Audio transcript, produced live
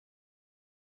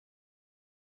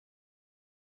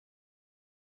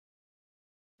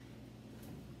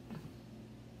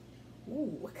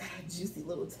Ooh, I got a juicy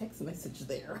little text message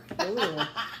there. Ooh.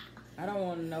 I don't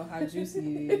want to know how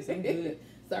juicy it is. I'm good.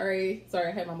 Sorry,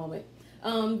 I had my moment.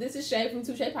 This is Shay from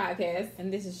Touche Podcast.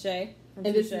 And this is Shay from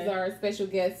And Touche. this is our special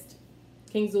guest,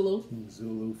 King Zulu. King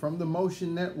Zulu from the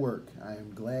Motion Network. I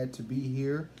am glad to be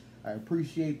here. I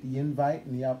appreciate the invite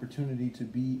and the opportunity to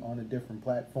be on a different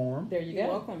platform. There you You're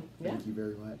go. welcome. Thank you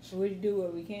very much. We do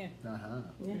what we can. Uh-huh.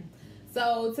 Yeah.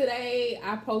 So today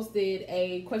I posted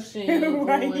a question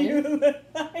Why you look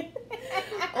like...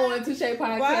 on Touche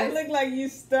Podcast. Why it look like you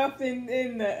stuffed in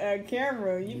the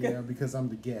camera? Because I'm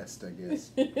the guest, I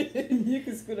guess. You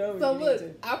can scoot over. So if you look,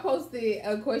 need I posted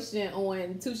a question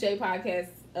on Touche Podcast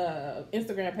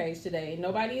Instagram page today.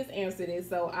 Nobody has answered it,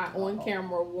 so I on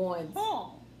camera want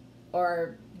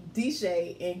or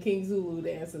Deshay and King Zulu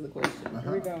to answer the question.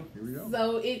 Uh-huh. Here we go.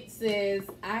 So it says,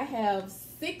 I have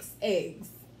 6 eggs.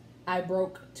 I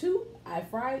broke 2, I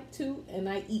fried 2, and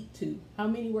I eat 2. How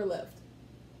many were left?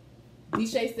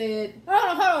 Deshay said,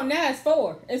 Hold on. Now it's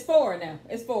 4. It's 4 now.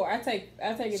 It's 4. I take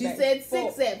it she back. said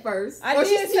 6 4. at first. I Or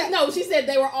did say- she said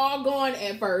they were all gone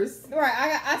at first.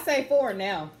 Right. I say 4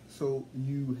 now. So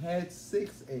you had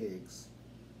 6 eggs.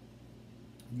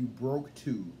 You broke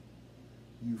 2.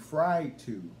 You fried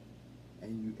 2.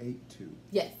 And you ate 2.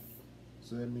 Yes.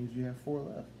 So that means you have 4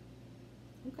 left.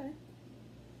 Okay.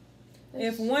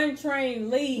 If one train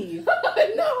leaves,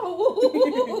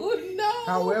 no.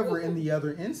 However, in the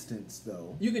other instance,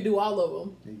 though. You could do all of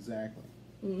them. Exactly.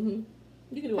 Mm-hmm.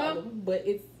 You can do all of them, but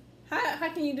it's how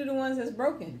can you do the ones that's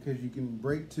broken? Because you can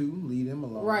break 2, leave them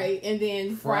alone. right, and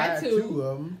then fry 2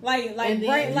 of them. Like and break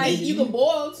then like you can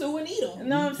boil 2 and eat them.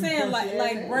 No, I'm You saying can like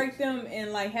punch your ass. break them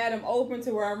and like have them open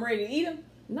to where I'm ready to eat them.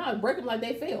 No, break them like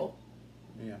they fell.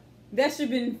 Yeah. That should have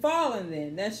been falling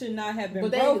then. That should not have been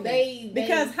But broken. they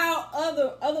because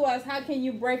otherwise how can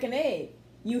you break an egg?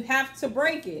 You have to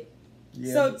break it.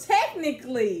 Yeah. So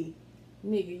technically,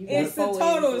 nigga, you got it's a 4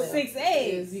 total eggs of left. 6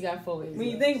 eggs. You got 4 eggs. When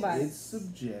you left. think about It's it,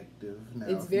 subjective. Now,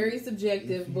 It's very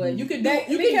subjective, if but you- you could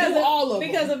do all of them.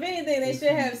 because of anything, they If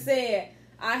should you- have said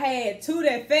I had 2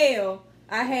 that fell.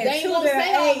 I had they ain't 2 gonna that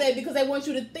say I all ate. that because they want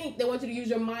you to think. They want you to use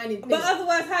your mind and think. But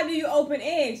otherwise, how do you open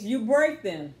eggs? You break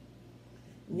them.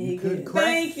 You Nigga. could crack-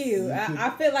 Thank you. could- I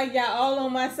feel like y'all all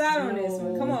on my side on this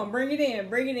one. No. Come on, bring it in.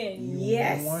 Bring it in. You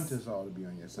Yes. don't want us all to be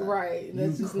on your side. Right,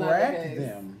 that's you just not the crack case.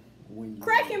 them when you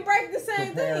Crack and break the same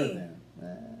prepare thing.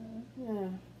 them. Yeah.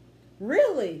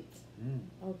 Really?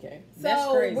 Okay. That's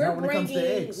So crazy. Now when it comes to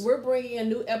eggs. we're bringing a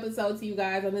new episode to you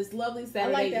guys on this lovely I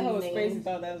Saturday like that whole evening. space and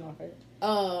thought that was my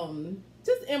favorite.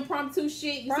 Just impromptu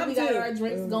shit. You see, we got Impromptu. our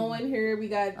drinks going here. We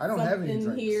got I don't have any something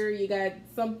drinks. here. You got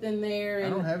something there, I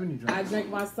and don't have any drinks. I drank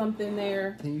my something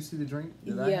there. Can you see the drink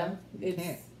that I Yeah, have? You it's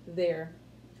can't. there.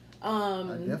 I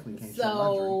definitely can't so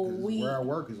show my drink we, because where I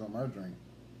work is on my drink.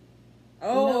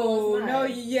 Oh, it's no,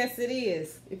 not. yes it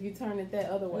is. if you turn it that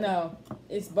other way, No,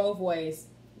 it's both ways.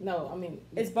 no, I mean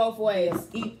It's both ways.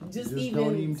 just Don't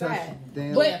even even touch side. the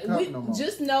damn But cup we no more.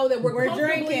 just know that we're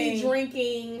comfortably drinking.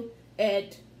 drinking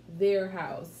at their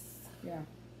house.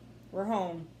 We're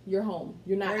home. You're home.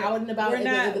 You're not We're- out and about we're at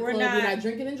not- the we're club. not- You're not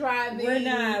drinking and driving. We're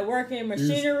not working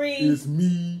machinery. It's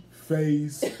me,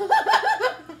 face. You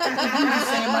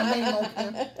saying my name on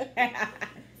camera?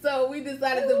 So we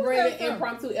decided to Who's bring that an from?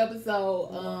 impromptu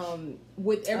episode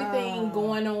with everything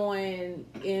going on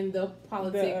in the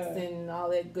politics and all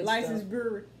that good License stuff.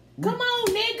 brewery. Come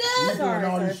on, We nigga! Sorry,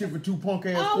 doing all this sir. shit for 2 punk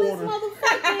ass All this quarters.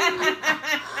 motherfucking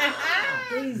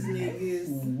these niggas.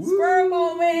 Woo. Squirrel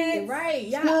moment. Right,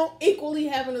 y'all Squirrel. equally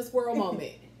having a squirrel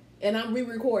moment. And I'm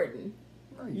re-recording.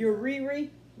 You're Riri.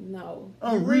 No.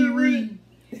 Oh, Riri.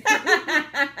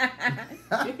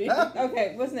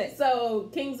 Okay, what's next? So,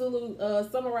 King Zulu,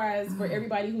 summarize for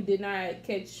everybody who did not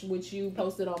catch what you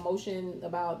posted on Motion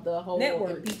about the whole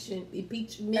Network.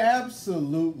 impeachment.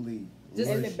 Absolutely. Just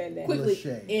Lachey. quickly,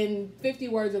 Lachey. in 50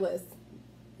 words or less.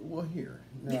 Well, here.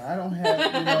 Now, I don't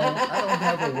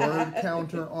have a word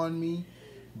counter on me,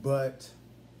 but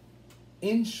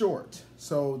in short,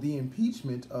 so the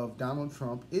impeachment of Donald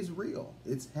Trump is real.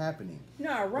 It's happening. You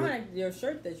know, ironic, your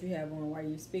shirt that you have on while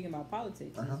you're speaking about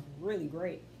politics is really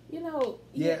great. You know,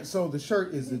 Yeah, so the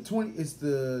shirt is it's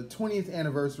the 20th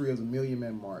anniversary of the Million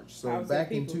Man March. So How's back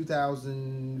that in people?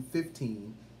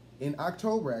 2015, in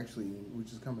October actually,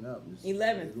 which is coming up.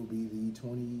 11th. It'll be the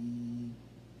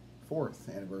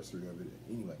 24th anniversary of it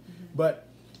anyway. But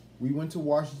we went to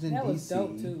Washington, That was D.C.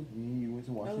 dope, too. You went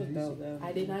to That was Washington, dope, D.C. though.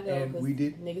 I did not go And because we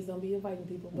did- niggas don't be inviting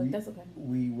people, but we- that's okay.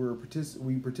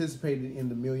 We participated in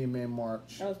the Million Man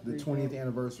March, That was the pretty 20th dope.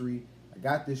 anniversary. I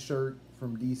got this shirt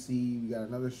from DC. We got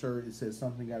another shirt. It says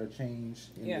something got to change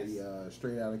in Yes. the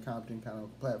Straight Outta Compton kind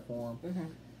of platform. Mm-hmm.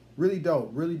 really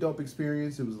dope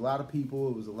experience. It was a lot of people.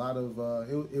 It was a lot of.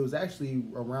 It was actually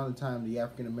around the time the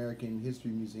African American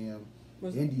History Museum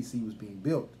in DC was being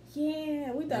built.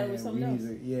 Yeah, we thought it was something else.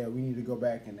 We need to go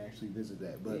back and actually visit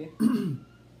that. But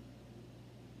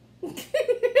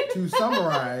to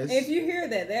summarize, if you hear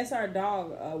that, that's our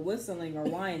dog whistling or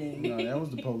whining. No, that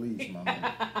was the police, my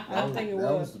man. I don't think it was.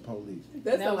 That was the police.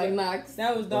 That sounds like Knox.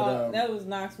 That was dog. That was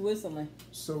Knox whistling.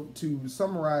 So to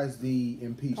summarize the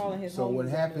impeachment, so what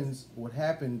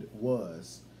happened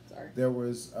was there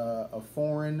was a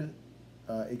foreign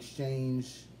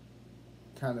exchange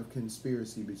kind of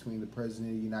conspiracy between the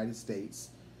President of the United States,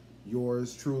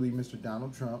 yours truly, Mr.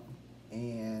 Donald Trump,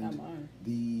 and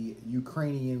the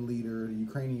Ukrainian leader, the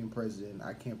Ukrainian president.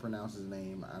 I can't pronounce his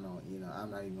name. I'm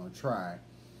not even gonna try.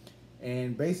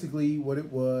 And basically, what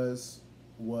it was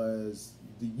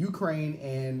the Ukraine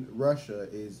and Russia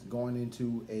is going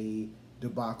into a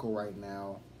debacle right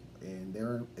now, and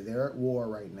they're at war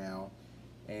right now.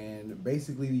 And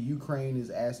basically, the Ukraine is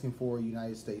asking for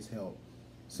United States help.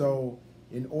 So,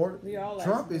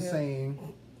 Trump is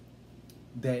saying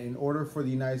that in order for the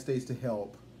United States to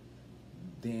help,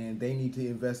 then they need to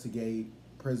investigate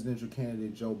presidential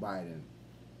candidate Joe Biden.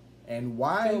 And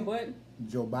why?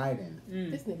 Joe Biden.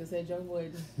 This nigga said Joe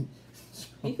Biden.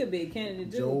 He could be a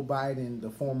candidate too. Joe Biden, the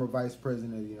former vice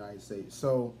president of the United States.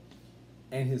 So,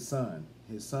 and his son.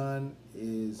 His son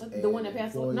is the one that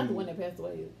passed away. Not the one that passed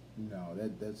away. No,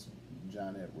 that's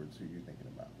John Edwards, who you're thinking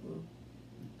about.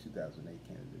 2008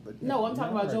 candidate. But no, I'm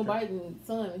talking about Joe Biden's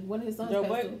son. One of his sons Joe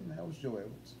passed away. Biden. That was Joe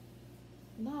Edwards.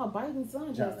 No, Biden's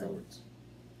son John passed away. Edwards.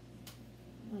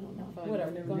 I don't know.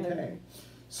 Whatever. Go ahead. Okay.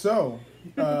 So,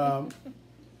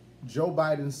 Joe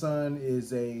Biden's son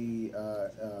is an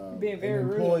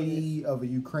employee of a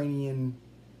Ukrainian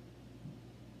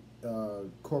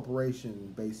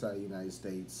corporation based out of the United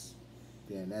States.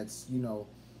 And that's,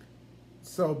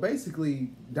 so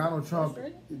basically Donald Trump,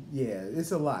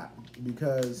 it's a lot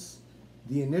because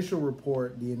the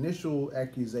initial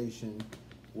accusation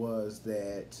was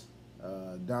that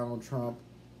Donald Trump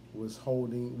was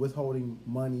withholding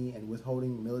money and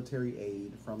withholding military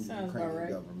aid from the Ukrainian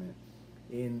government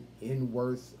in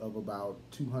worth of about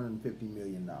 $250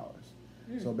 million.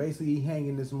 So basically, he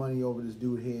hanging this money over this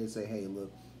dude's head and say, hey,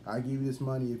 look, I'll give you this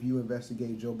money if you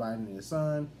investigate Joe Biden and his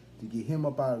son to get him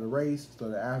up out of the race so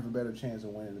that I have a better chance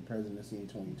of winning the presidency in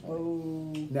 2020.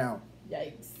 Oh. Now,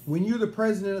 yikes. When you're the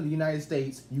president of the United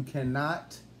States, you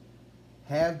cannot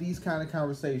have these kind of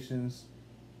conversations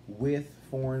with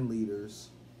foreign leaders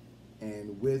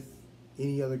and with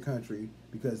any other country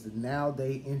because now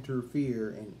they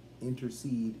interfere and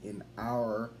intercede in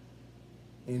our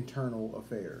internal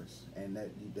affairs, and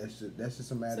that's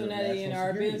just a matter of national security. So now they in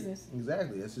our business.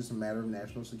 Exactly, that's just a matter of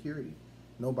national security.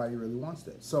 Nobody really wants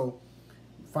that. So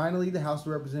finally, the House of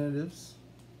Representatives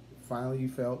finally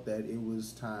felt that it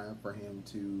was time for him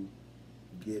to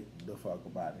get the fuck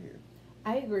up out of here.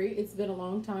 I agree. It's been a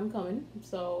long time coming,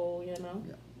 so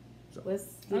Yeah. So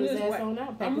let's get his ass on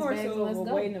out. I'm more so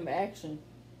awaiting him action.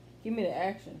 Give me the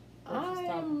action.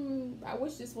 I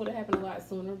wish this would have happened a lot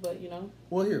sooner, but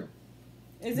Well, here.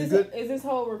 Is this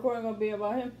whole recording gonna be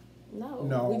about him?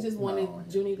 No. We just wanted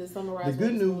Junie to summarize.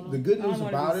 The good news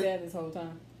about it. Sad this whole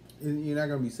time. You're not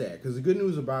gonna be sad because the good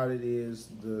news about it is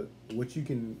what you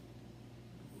can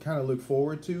kind of look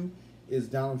forward to is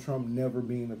Donald Trump never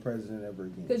being the president ever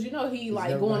again. Because he's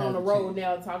like going on the road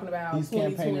now talking about he's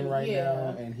campaigning right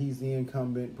now, and he's the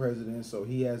incumbent president, so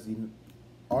he has the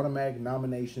automatic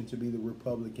nomination to be the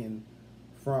Republican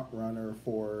front runner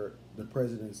for the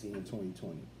presidency in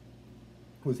 2020.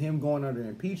 With him going under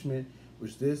impeachment,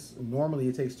 which normally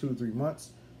it takes 2 to 3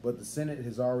 months, but the Senate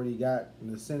has already got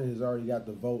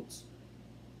the votes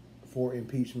for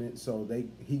impeachment, so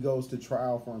he goes to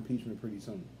trial for impeachment pretty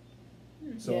soon.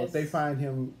 So if they find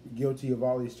him guilty of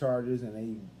all these charges and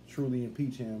they truly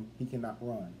impeach him, he cannot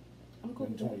run. I'm cool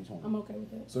with 2020. I'm okay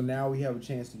with that. So now we have a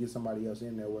chance to get somebody else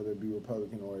in there, whether it be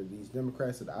Republican or these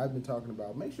Democrats that I've been talking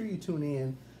about. Make sure you tune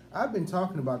in. I've been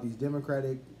talking about these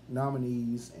Democratic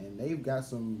nominees, and they've got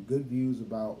some good views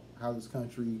about how this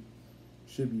country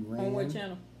should be ran. On what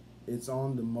channel? It's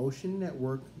on the Motion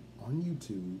Network on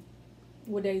YouTube.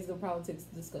 What days are politics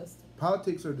discussed?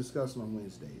 Politics are discussed on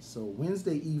Wednesdays. So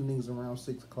Wednesday evenings around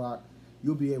 6 o'clock,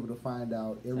 you'll be able to find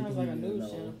out everything you need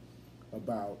to know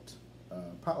about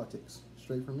politics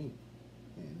straight from me.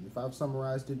 And if I've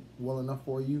summarized it well enough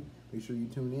for you, make sure you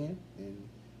tune in, and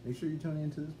make sure you tune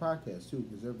in to this podcast too,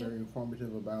 because they're very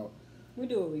informative about. We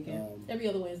do what we can. Every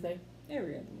other Wednesday.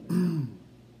 Every other Wednesday.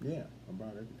 Yeah.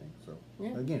 about everything. So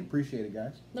yeah. Again, appreciate it,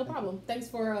 guys. No problem. Thanks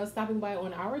for stopping by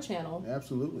on our channel.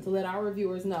 Absolutely. To let our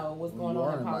viewers know what's going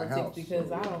on in politics house, because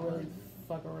so I don't really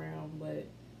fuck around, but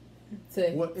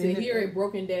to hear it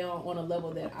broken down on a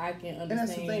level that I can understand. And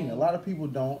that's the thing. A lot of people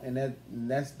don't, and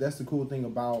that's the cool thing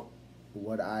about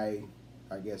what I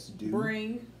guess do.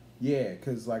 Bring. Yeah,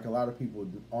 because like a lot of people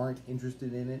aren't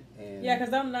interested in it, and yeah,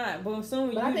 because I'm not. But as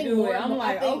soon as you do more, it, I'm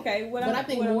like, okay. But I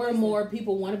think more and more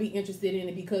people want to be interested in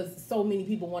it because so many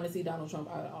people want to see Donald Trump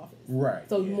out of office. Right.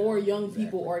 So more young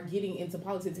people are getting into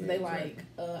politics because they like,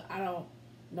 I don't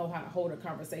know how to hold a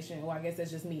conversation. Well, I guess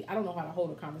that's just me. I don't know how to hold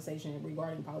a conversation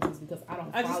regarding politics because I don't.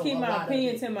 I just keep my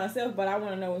opinion to myself, but I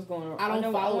want to know what's going on. I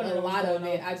don't follow a lot of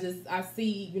it. I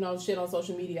see shit on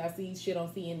social media. I see shit on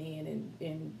CNN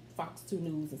and Fox 2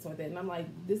 News and stuff like that, and I'm like,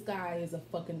 this guy is a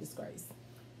fucking disgrace.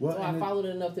 Well, so I followed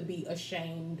it enough to be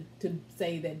ashamed to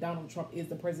say that Donald Trump is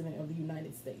the president of the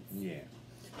United States. Yeah,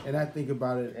 and I think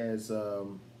about it as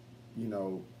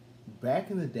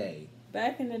back in the day.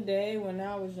 Back in the day when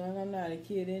I was young, I'm not a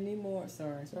kid anymore.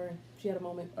 Sorry. She had a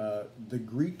moment. The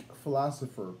Greek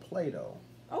philosopher Plato.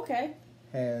 Okay.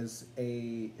 Has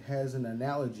an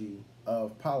analogy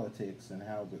of politics and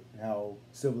how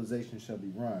civilization shall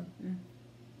be run,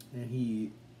 and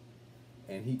he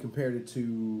compared it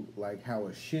to like how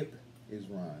a ship is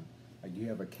run. Like you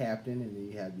have a captain, and then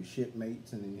you have your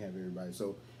shipmates, and then you have everybody.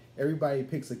 So everybody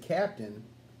picks a captain.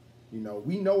 We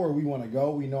know where we want to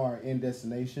go. We know our end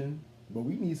destination. But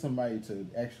we need somebody to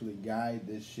actually guide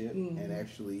this ship and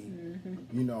actually,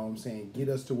 get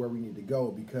us to where we need to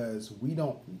go because we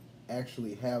don't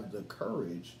actually have the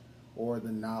courage or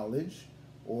the knowledge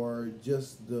or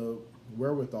just the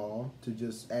wherewithal to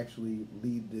just actually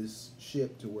lead this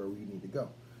ship to where we need to go.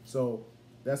 So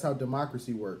that's how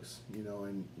democracy works,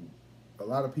 and a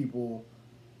lot of people,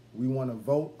 we want to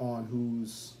vote on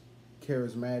who's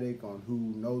charismatic, on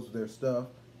who knows their stuff,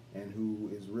 and who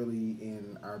is really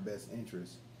in our best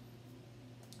interest.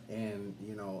 And,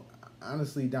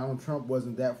 honestly, Donald Trump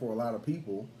wasn't that for a lot of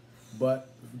people,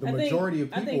 but the majority of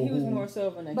people I think he was more so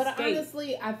of an escape. But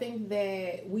honestly, I think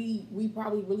that we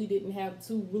probably really didn't have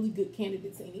two really good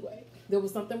candidates anyway. There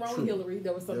was something wrong with Hillary.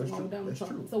 There was something wrong with Donald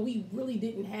Trump. True. So we really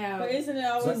didn't have. But isn't it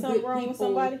always something wrong with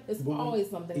somebody? It's always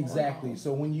something exactly. wrong.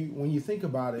 So when you think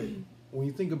about it, when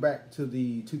you think back to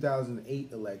the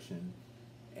 2008 election,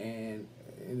 and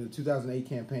in the 2008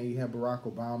 campaign, you had Barack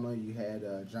Obama, you had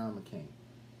John McCain.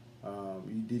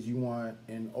 Did you want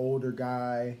an older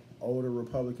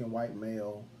Republican white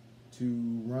male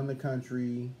to run the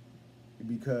country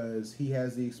because he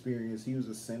has the experience? He was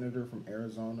a senator from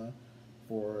Arizona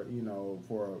for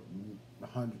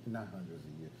not hundreds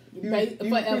of years.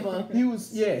 Forever.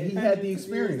 He had the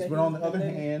experience. But on the other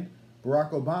hand,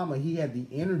 Barack Obama, he had the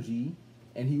energy,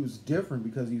 and he was different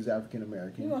because he was African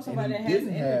American. You want somebody that has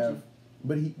energy.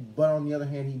 But on the other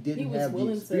hand, he didn't have the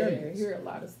experience. He was willing to hear a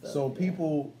lot of stuff. So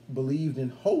people believed in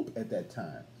hope at that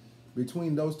time.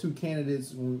 Between those two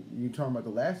candidates, when you're talking about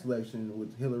the last election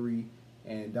with Hillary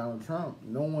and Donald Trump,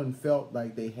 no one felt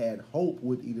like they had hope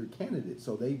with either candidate.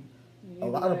 So a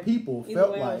lot of people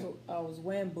felt like I was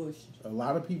ambushed. A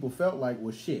lot of people felt like,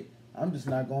 well, shit, I'm just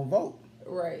not gonna vote.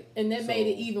 Right, and that made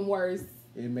it even worse.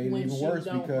 It made it even worse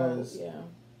because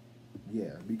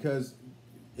because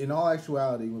in all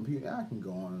actuality, when people, I can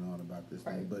go on and on about this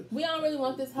thing, but we don't really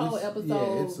want this whole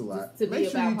episode. It's a lot. To Make be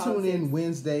sure about you politics. tune in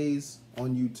Wednesdays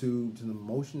on YouTube to the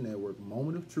Motion Network,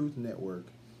 Moment of Truth Network.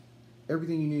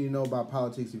 Everything you need to know about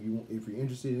politics, if you're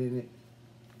interested in it,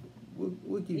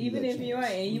 we'll give you even that if chance. you ain't,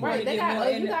 and you right, want to get more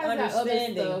you guys got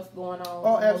other stuff going on.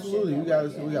 Oh, absolutely.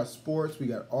 We got sports, we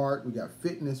got art, we got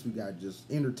fitness, we got just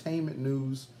entertainment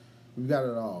news. We've got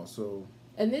it all. So.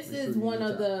 And this is one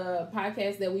of the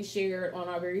podcasts that we shared on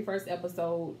our very first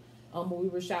episode when we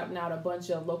were shouting out a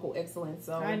bunch of local excellence.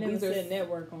 So I never said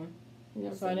network on.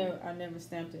 So I never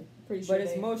stamped it. Pretty sure but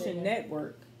it's Motion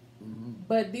Network. Mm-hmm.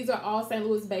 But these are all St.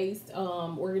 Louis based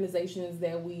organizations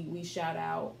that we shout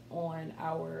out on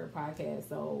our podcast.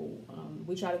 So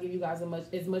we try to give you guys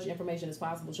as much information as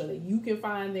possible so that you can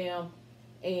find them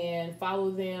and follow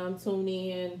them, tune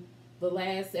in. The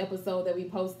last episode that we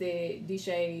posted,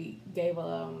 Deshay gave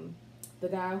the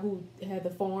guy who had the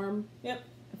farm. Yep.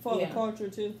 For the culture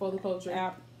too. For the culture.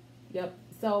 App. Yep.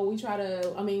 So we try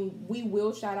to, we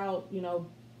will shout out,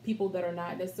 people that are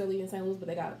not necessarily in St. Louis, but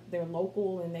they're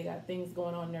local and they got things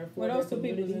going on there for their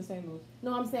community. People in St. Louis?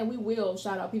 No, I'm saying we will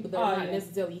shout out people that are not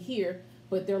necessarily here,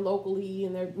 but they're locally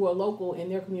and they're local in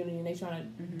their community and they're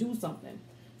trying to do something.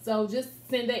 So just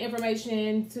send that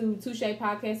information to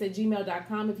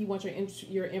touchepodcast@gmail.com if you want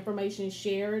your information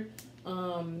shared.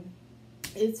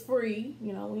 It's free.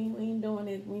 You know, we ain't doing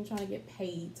it. We ain't trying to get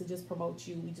paid to just promote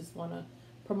you. We just want to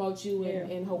promote you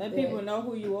and hope let that people know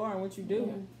who you are and what you do.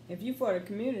 Yeah. If you for the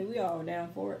community, we all down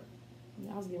for it.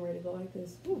 I was getting ready to go like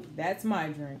this. Ooh, that's my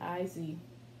drink. I see.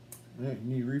 Yeah, you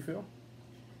need a refill?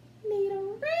 Need a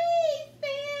refill.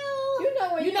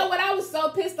 You know what? I was so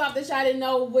pissed off that y'all didn't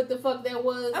know what the fuck that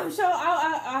was. I'm sure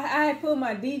I had put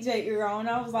my DJ ear on.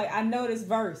 I was like, I know this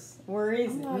verse. Where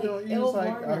is it? Like, You was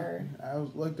like, I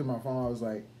looked at my phone. I was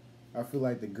like, I feel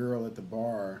like the girl at the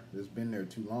bar that's been there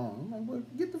too long. I'm like, well,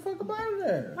 get the fuck up out of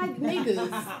there. Like niggas.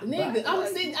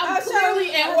 I'm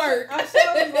clearly at work. I was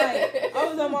like, I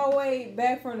was on my way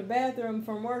back from the bathroom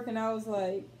from work, and I was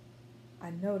like, I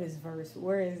know this verse.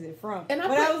 Where is it from? And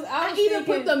I even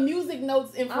put the music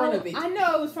notes in front of it. I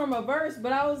know it was from a verse,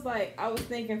 but I was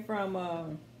thinking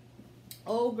from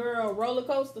Old Girl Roller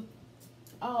Coaster.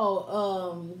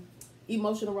 Oh,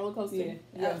 Emotional Roller Coaster. Yeah.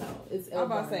 No, it's El I'm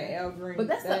about to Varner. say El Green. But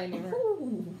that's ain't even her.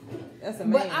 That's a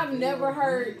man. But I've never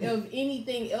heard of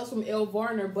anything else from El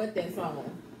Varner but that song.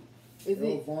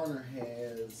 El Varner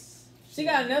has. She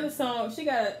got another song. She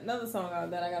got another song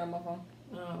out that I got on my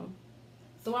phone.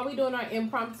 So while we doing our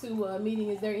impromptu meeting,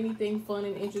 is there anything fun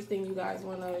and interesting you guys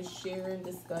want to share and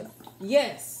discuss?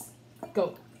 Yes.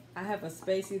 Go. I have a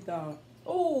spacey thought.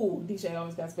 Oh, DJ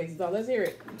always got spacey thought. Let's hear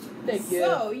it. Thank you.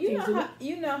 So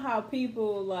you know how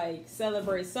people like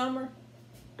celebrate summer?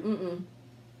 Mm-mm.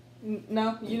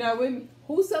 No, you not with me.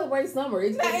 Who celebrates summer?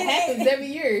 It happens every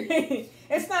year.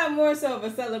 It's not more so of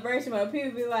a celebration, but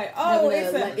people be like, "Oh,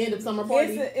 it's a end of summer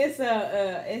party. It's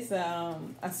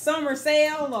a summer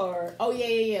sale or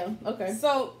yeah. Okay.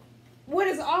 So, what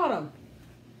is autumn?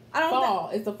 I don't fall.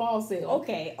 It's a fall sale.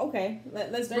 Okay.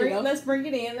 Let's bring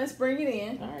it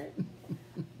in. All right.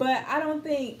 But I don't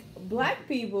think black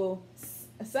people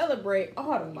celebrate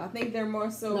autumn. I think they're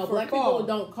more so for black fall. people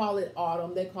don't call it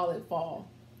autumn. They call it fall.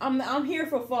 I'm here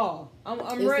for fall. I'm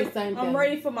ready. The same thing. I'm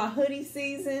ready for my hoodie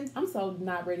season. I'm so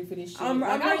not ready for this shit. I'm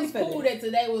I was cool that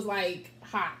today was like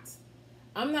hot.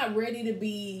 I'm not ready to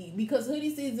be, because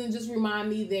hoodie season just remind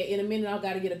me that in a minute I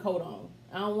got to get a coat on.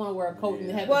 I don't want to wear a coat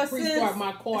and have to pre-start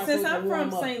my car. Since I'm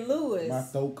from St. Louis, my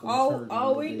throat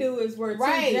all we do is wear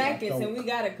two jackets and we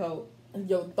got a coat.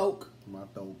 Your throat. My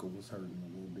throat was hurting a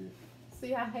little bit.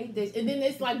 See, I hate this. And then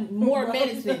it's like more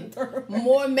medicine.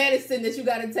 More medicine that you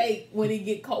got to take when it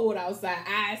get cold outside.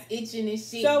 Eyes itching and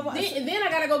shit. And then I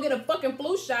got to go get a fucking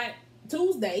flu shot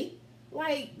Tuesday.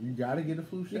 Like, you gotta get a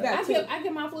flu shot. I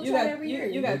get my flu shot every year.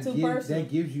 You got two persons. That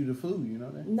gives you the flu, you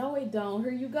know that? No, it don't.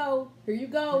 Here you go.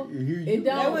 It don't.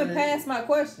 That went past my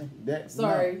question.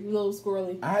 Sorry, a little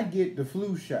squirrely. I get the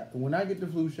flu shot. When I get the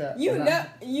flu shot, you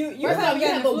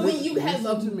have a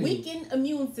weakened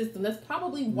immune system. That's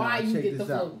probably why you get the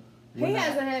flu. He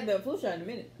hasn't had the flu shot in a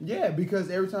minute. Yeah, because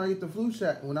every time I get the flu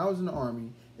shot, when I was in the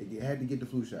Army, I had to get the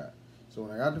flu shot. So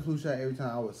when I got the flu shot, every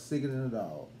time I was sicker than a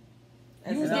dog.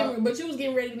 But you was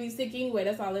getting ready to be sick anyway.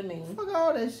 That's all it means. Fuck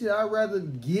all that shit. I'd rather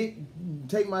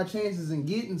take my chances in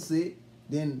getting sick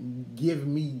than give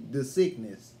me the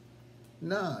sickness.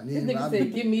 Nah. This nigga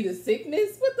said, give me the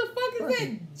sickness? What the fuck is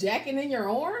that? Jacking in your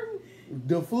arm?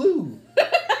 The flu.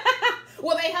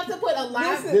 Well, they have to put a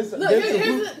live... Let me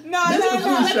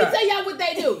tell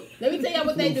y'all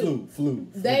what they do. Flu.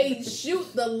 They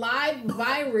shoot the live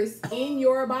virus in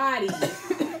your body.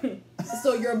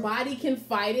 So your body can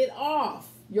fight it off.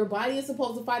 Your body is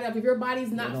supposed to fight it off. If your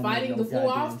body's not fighting the flu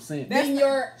off, then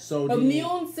your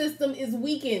immune system is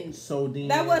weakened. So then,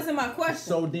 that wasn't my question.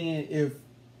 So then,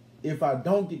 if I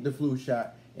don't get the flu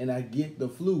shot and I get the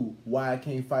flu, why I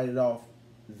can't fight it off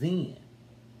then?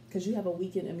 Because you have a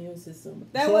weakened immune system.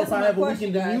 So if I have a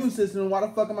weakened immune system, why the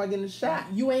fuck am I getting a shot?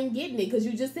 You ain't getting it because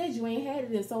you just said you ain't had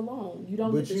it in so long. You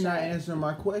don't. But you're not answering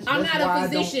my question. I'm not a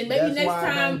physician. Maybe next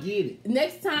time.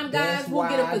 Next time, guys, we'll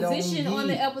get a physician on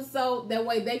the episode. That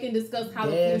way they can discuss how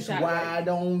the flu shot. That's why I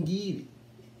don't get it.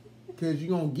 Because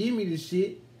you're gonna give me the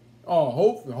shit. Oh,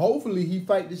 hopefully he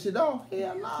fight this shit off.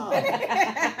 Hell no.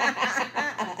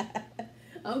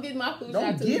 I'm getting my flu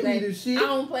shot Tuesday. Don't give me the shit. I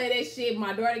don't play that shit.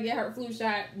 My daughter get her flu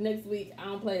shot next week. I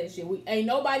don't play that shit. Ain't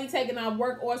nobody taking off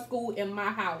work or school in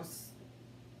my house.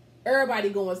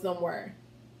 Everybody going somewhere.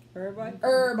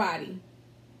 Everybody.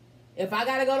 If I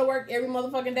gotta go to work every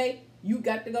motherfucking day, you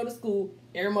got to go to school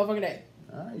every motherfucking day.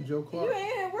 All right, Joe Clark. You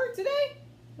ain't at work today?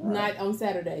 Not on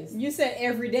Saturdays. You said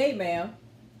every day, ma'am.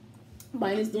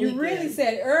 Minus the You weekend. really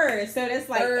said so that's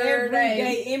like every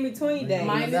day in between days.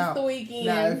 Minus the weekend.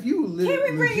 Now, if you Can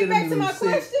we bring it back to my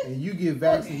question? And you get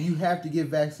vaccinated, you have to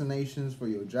get vaccinations for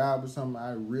your job or something.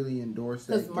 I really endorse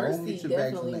that. Because Mercy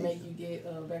definitely make you get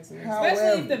vaccination.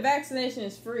 Especially if the vaccination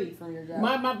is free from your job.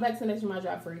 My vaccination, my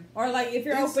job free. Or like if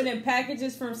you're opening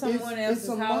packages from someone else's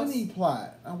house. It's a money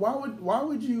plot. Why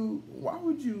would you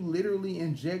literally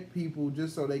inject people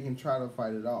just so they can try to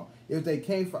fight it off? If they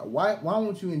can't fight, why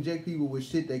won't you inject people with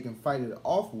shit they can fight it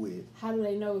off with? How do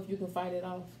they know if you can fight it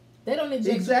off? They don't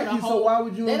inject you with a whole. So why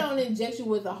would you? They don't inject you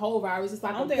with a whole virus. It's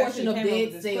like a portion of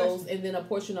dead cells and then a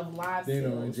portion of live cells. They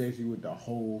don't inject you with the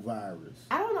whole virus.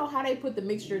 I don't know how they put the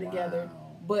mixture together,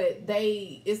 but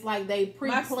it's like they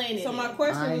pre-planted. So my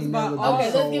question was about.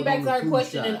 Okay, let's get back to our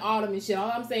question in autumn and shit.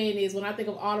 All I'm saying is when I think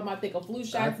of autumn, I think of flu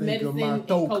shots, medicine, and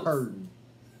coats.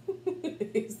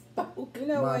 It's throat. You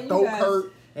know my throat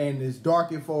hurt. And it's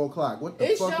dark at 4 o'clock. What the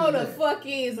fuck is that? It sure the fuck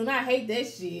is, and I hate that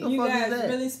shit. You guys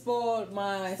really spoiled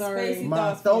my spacey my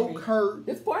thoughts. My throat hurt.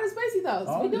 It's part of spacey thoughts.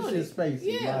 All this shit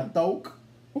spacey. Yeah. My throat.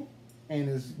 And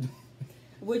it's...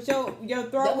 With your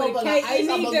throat with a cake. Ice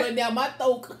almost went down my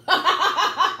throat.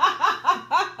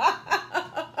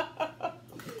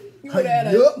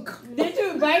 Yuck. Did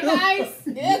you break the ice?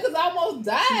 Yeah, because I almost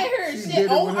died here.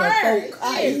 Shit on her.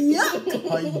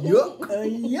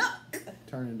 Yuck.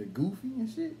 Turning to Goofy and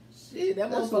shit. Shit,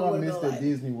 that's what I missed at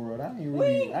Disney World. I ain't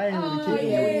really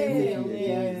kicking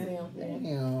with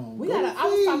Damn. We gotta. I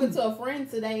was talking to a friend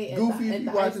today. Goofy, if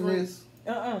you watching this,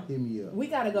 hit me up. We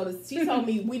gotta go to. She told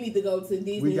me we need to go to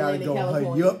Disneyland we gotta go in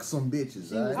California. Yuck some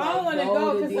bitches. Right? I don't want to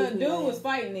go because her dude was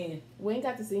fighting in. We ain't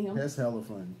got to see him. That's hella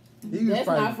funny. That's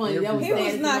not funny. He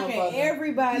was knocking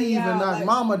everybody He even out. knocked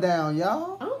Mama down,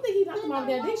 y'all. I don't think he knocked Mama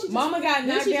down. Mama got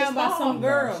knocked down by some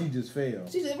girl. No, she just fell. I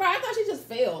thought she just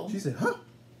fell. She said, huh?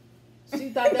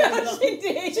 She thought that was gonna,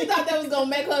 she thought that was gonna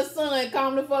make her son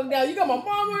calm the fuck down. You got my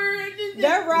mama.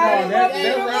 That right.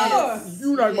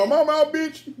 You knocked my mama out,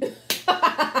 bitch.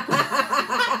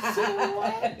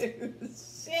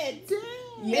 Shit.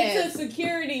 Yes. It took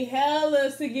security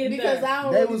hellas to get because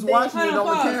there. They was watching it on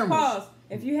the cameras. Pause.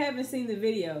 If you haven't seen the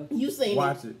video, you seen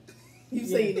watch it. You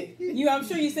seen it. I'm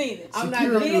sure you seen it. I'm not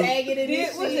gonna tag it in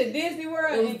this Was it Disney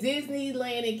World? It was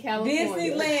Disneyland in California.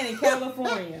 Disneyland in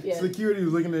California. Yeah. Security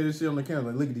was looking at this shit on the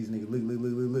camera like, look at these niggas.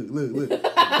 Look.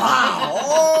 Wow.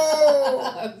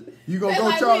 Oh. You gonna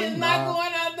go, Charlie? He's not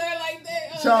going out there like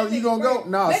that. Charlie, you gonna go?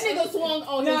 No. That nigga swung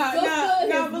on his sister,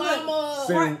 his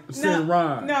mama. Send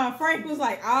Ron. No, Frank was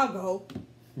like, I'll go.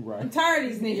 Right. I'm tired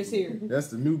of these niggas here. That's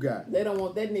the new guy. They don't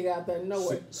want that nigga out there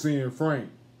nowhere. Seeing Frank.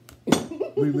 Look.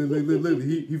 He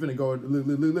finna go.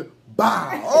 Look.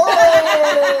 Bow. Oh!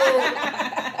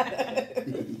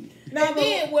 And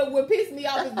then what pissed me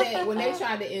off is that when they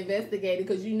tried to investigate it,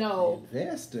 because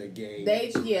investigate.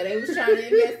 They was trying to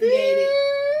investigate it,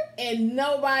 and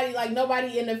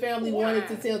nobody in the family wanted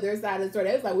to tell their side of the story.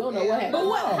 They was like, we don't know what happened.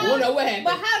 We don't know what happened.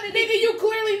 But how did nigga? You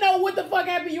clearly know what the fuck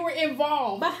happened. You were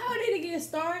involved. But how did it get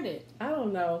started? I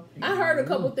don't know. I heard a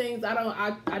couple things. I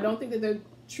don't think that they're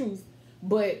truth,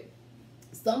 but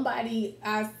somebody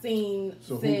I seen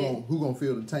said, who gonna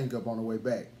fill the tank up on the way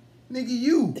back? Nigga,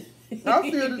 you.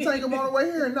 I filled the tank up on the way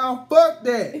here. Now fuck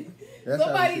that.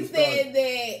 Somebody said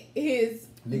that his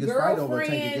niggas fight over a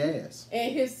tank of gas,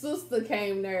 and his sister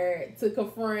came there to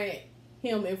confront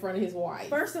him in front of his wife.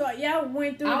 First of all, y'all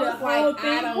went through the whole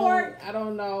thing part. I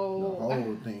don't know. The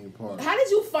whole thing part. How did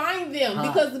you find them?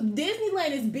 Because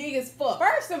Disneyland is big as fuck.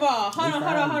 First of all, hold on.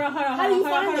 How do you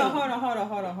find them?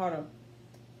 Hold on.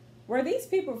 Were these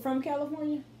people from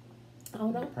California? I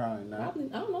don't know. Probably not. I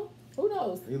don't know. Who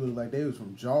knows? They look like they was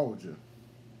from Georgia.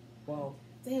 Whoa.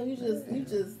 Damn, you just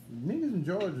niggas in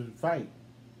Georgia fight.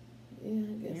 Yeah,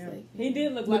 I guess he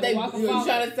did look like you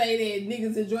trying to say that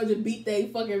niggas in Georgia beat their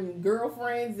fucking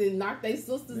girlfriends and knock their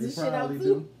sisters and shit out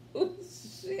too?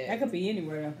 Shit. That could be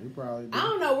anywhere though. They probably do. I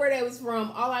don't know where they was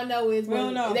from. All I know is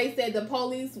when they said the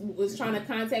police was trying to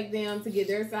contact them to get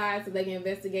their side so they can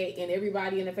investigate, and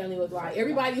everybody in the family was like,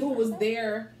 everybody who was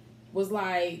there was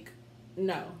like,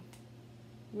 no.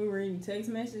 We were reading text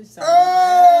messages.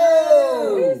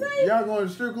 Oh! Y'all going to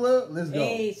the strip club? Let's go.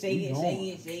 Hey, shake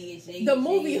it. The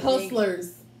movie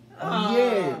Hustlers.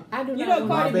 Yeah. I do you not know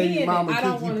my baby mama I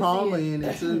don't Kiki Palmer in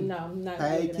it too. No, I'm not.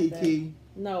 Hey Kiki.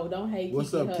 No, don't hate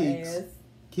What's Kiki. up,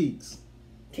 Keeks?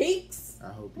 Keeks.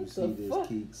 I hope you see this,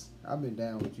 Keeks. I've been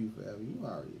down with you forever. You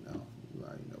already know.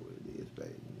 What it is,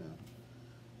 baby.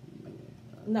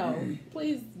 No,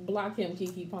 please block him,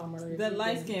 Kiki Palmer. That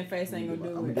light skin face ain't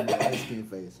gonna do it. I'm light skin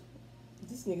face.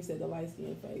 This nigga said the light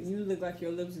skin face. You look like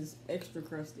your lips is extra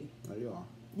crusty. Oh, you are.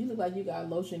 You look like you got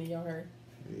lotion in your hair.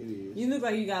 It is. You look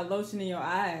like you got lotion in your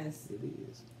eyes. It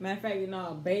is. Matter of fact, you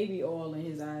know, baby oil in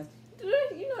his eyes. Do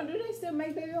they still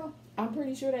make baby oil? I'm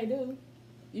pretty sure they do.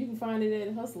 You can find it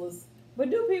at Hustlers. But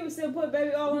do people still put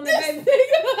baby oil on their babies?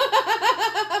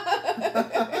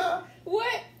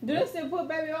 What? Do they still put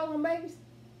baby oil on babies?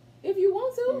 If you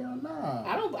want to. Hell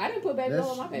nah. I didn't put baby oil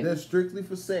on my baby. That's strictly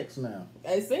for sex now.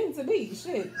 It seems to be.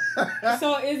 Shit.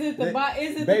 So is it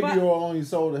the baby oil only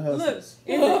sold at Hustlers?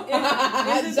 Look,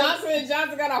 is it Johnson &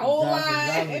 Johnson got a whole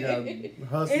line. Is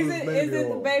it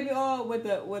the baby oil with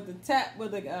the tap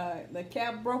with the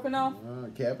cap broken off?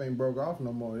 Cap ain't broke off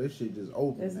no more. This shit just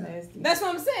open. That's now. nasty. That's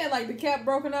what I'm saying. Like the cap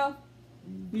broken off.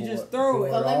 You just throw throw it.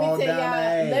 it. So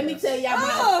let me tell y'all.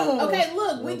 Oh! Okay,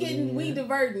 look, we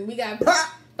diverting. We got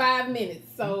 5 minutes.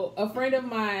 So a friend of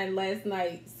mine last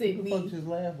night sent Who the fuck just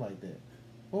laughed like that?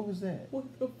 What was that?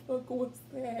 What the fuck was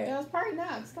that? That was probably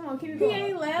Knox. Come on, keep it He going.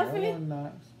 ain't laughing. That wasn't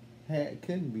Knox.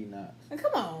 Couldn't be Knox.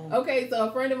 Come on. Okay, so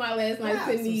a friend of mine last night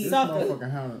sent me. This Sucker.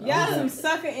 motherfucking hound. Y'all some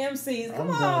sucker MCs.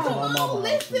 Come I'm going to my on. mama house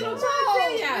Listen, I'm tomorrow. trying to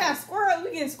tell y'all. Yeah, squirrel.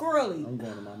 We getting squirrely. I'm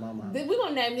going to my mama house. We're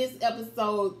gonna name this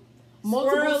episode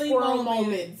multiple squirrel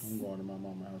moments. I'm going to my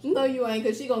mama house. No, you ain't,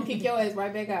 cause she gonna kick your ass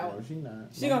right back out. No, she not.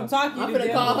 She gonna talk you. I'm to gonna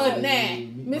death. call her No. now.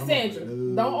 Miss Sandra,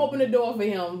 don't open the door for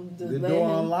him. Just The let door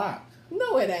him. unlocked.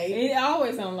 No, it ain't. It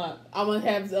always unlocked. I'm gonna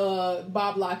have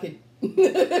Bob lock it.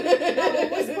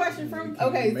 What's the question from?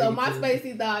 Okay, so Make my it to-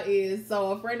 spacey thought is,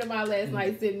 so a friend of mine last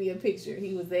night sent me a picture.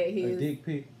 He was at A his. dick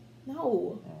pic. No.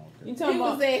 Oh, You okay. talking He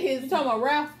about? was at his. You talking about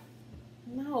Ralph?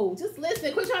 No, just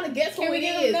listen. Quit trying to guess Can who we it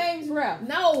get them is. names, Ralph?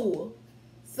 No.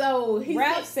 So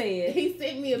Ralph said. he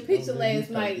sent me a picture Oh, man, last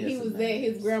you night. start He was guessing at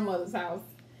his names. grandmother's house,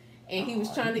 and he was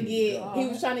Oh, trying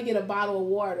to get a bottle of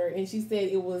water, and she said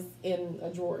it was in a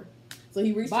drawer. So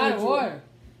he reached in Bottle the of drawer. water.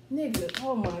 Nigga,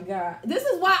 oh my god, this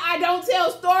is why I don't tell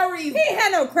stories. He ain't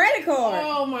had no credit card.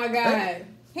 Oh my god,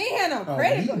 He ain't had no Oh,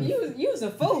 credit he- card. You was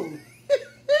a fool.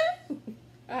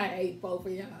 I hate both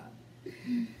of y'all.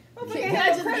 Motherfucker Can ain't I had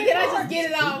no just credit can I card. just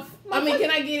get it off? I mean,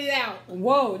 can I get it out?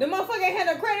 Whoa, the motherfucker ain't had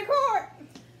no credit card.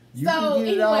 You So, can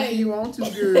get it off anyway. if you want to,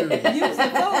 girl. You was a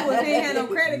fool if he ain't had no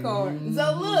credit card.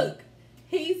 So look,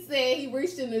 he said he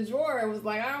reached in the drawer and was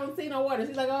like, I don't see no water.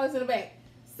 She's like, oh, it's in the back.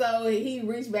 So he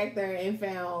reached back there and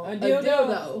found A a dildo?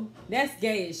 dildo. That's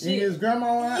gay as In shit. his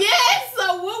grandma. Yes.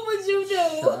 So what would you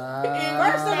do?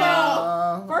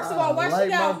 First of all, why she light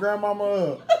got- my grandmama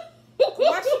up.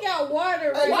 Why she got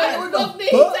water right Why there? the fuck did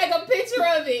he take a picture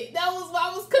of it? That was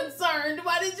why I was concerned.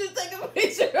 Why did you take a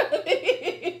picture of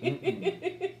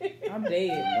it? I'm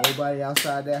dead. Nobody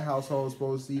outside that household is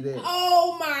supposed to see that.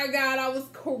 Oh my god, I was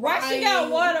crying. Why she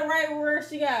got water right where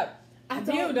she got I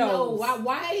don't dildos? know.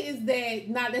 Why is that?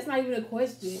 Not that's not even a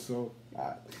question. So,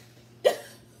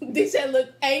 Did she look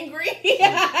angry?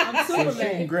 I'm so she can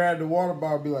Superman. grab the water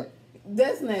bottle and be like,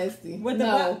 That's nasty. With the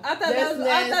no, I thought that that's was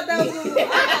I thought that was nasty.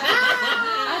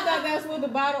 I thought that's what the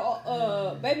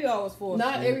bottle baby oil was for.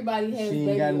 Not everybody has she ain't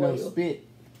baby got oil. enough spit.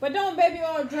 But don't baby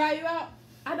oil dry you out?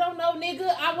 I don't know, nigga.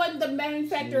 I wasn't the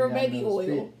manufacturer of She ain't baby got no oil.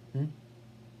 spit.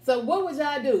 So what would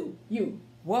y'all do? You.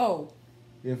 Whoa.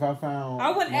 If I found, I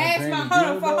wouldn't my ask granny my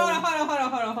hold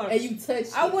dildo, on. And you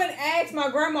touched I it. wouldn't ask my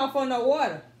grandma for no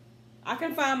water. I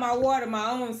can find my water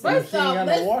my own self. If she ain't got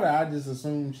let's- no water, I just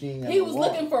assume she ain't got He no was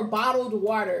water. looking for bottled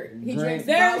water. He Drink. drinks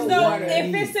There's bottled no water.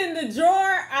 if it's in the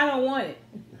drawer, I don't want it.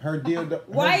 Her dildo.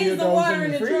 Why her is the dildo's water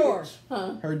in the fridge? drawer?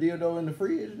 Huh? Her dildo in the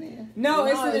fridge, then? No,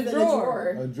 it's in the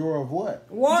drawer. A drawer of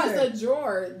what? Water. Just a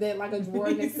drawer that like a drawer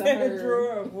He next to said her. a drawer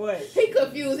of what? He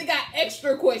confused. He got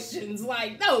extra questions.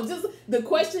 Like, no, just the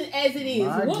question as it is.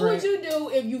 My What gran- would you do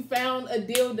if you found a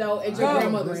dildo at your Go.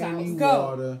 grandmother's Granny house? Go.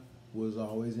 water was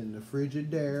always in the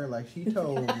Frigidaire, like she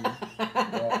told me,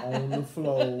 or on the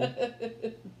floor.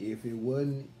 If it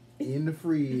wasn't in the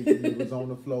fridge, it was on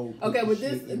the floor. Put Okay, the but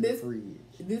shit in this the fridge.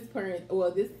 this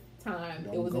time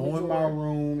it Don't was go in the in drawer. my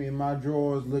room, in my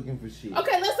drawers, looking for shit.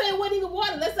 Okay, let's say it wasn't even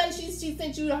water. Let's say she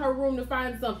sent you to her room to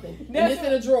find something, and That's it's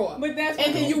in a drawer. But that's And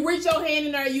what then you reach your hand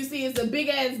in there, and you see it's a big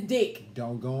ass dick.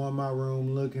 Don't go in my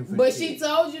room looking for But shit. she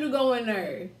told you to go in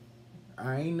there.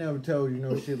 I ain't never told you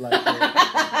no shit like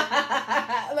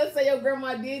that. Let's say your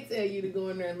grandma did tell you to go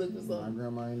in there and look for My something.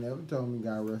 grandma ain't never told me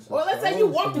God rest her Or let's say soul. you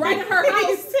walked right in her He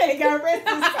house. said, "Got rest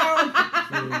his soul."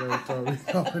 She ain't never told me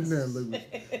go in there and look.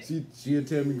 She'll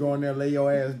tell me go in there, lay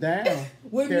your ass down.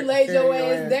 What if you laid your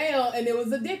ass down and there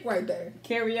was a dick right there?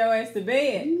 Carry your ass to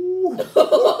bed. Ooh.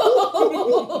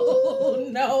 Oh,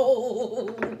 no.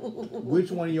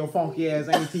 Which one of your funky ass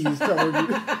aunties told you?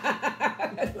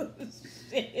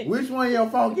 Shit. Which one of your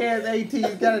funky ass aunties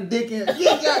got a dick in?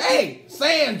 Hey,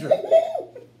 Sandra.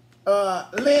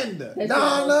 Linda. That shit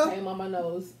almost Donna. came on my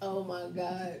nose. Oh my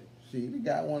god. She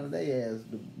got one of their ass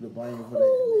to blame for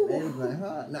that. They was like,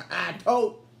 huh? Now I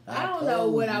don't know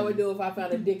what I would do if I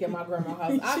found a dick in my grandma's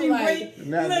house. I'd be like,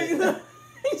 not to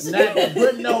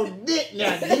put no dick,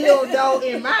 now dildo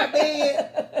in my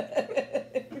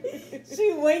bed.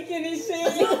 She winking and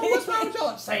shit. What's wrong with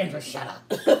y'all? Sandra, shut up.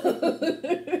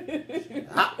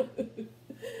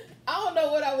 I don't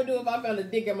know what I would do if I found a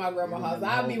dick in my grandma's house.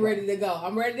 I'd be ready to go.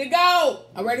 I'm ready to go.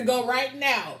 I'm ready to go right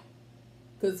now.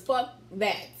 Cause fuck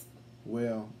that.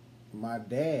 Well, my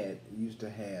dad used to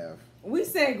have. We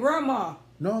said grandma.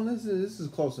 No, this is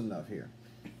close enough here.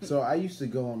 So I used to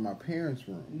go in my parents'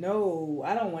 room. No,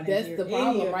 I don't want to hear. That's the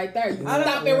problem right there. You Yeah.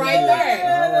 stop it right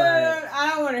there. I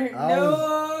don't want to hear.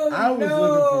 I was looking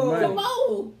for Come money.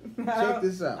 on. Check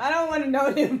this out. I don't want to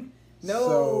know them. No.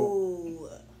 So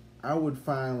I would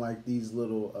find like these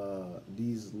little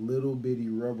bitty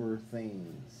rubber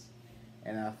things,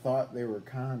 and I thought they were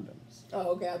condoms.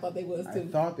 Oh, okay. I thought they was too. I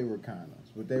thought they were condoms,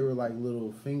 but they were like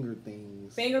little finger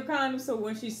things. Finger condoms. So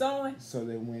when she's sewing. So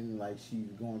that when like she's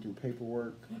going through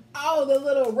paperwork. Oh, the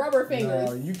little rubber fingers.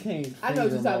 No, you can't. I know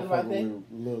what you're talking about. That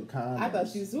little condoms. I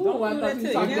thought you. Don't I do thought that you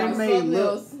to talking you. about They something made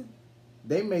else.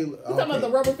 They made. You talking about the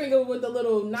rubber finger with the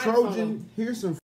little knife on them? Trojan. Here's some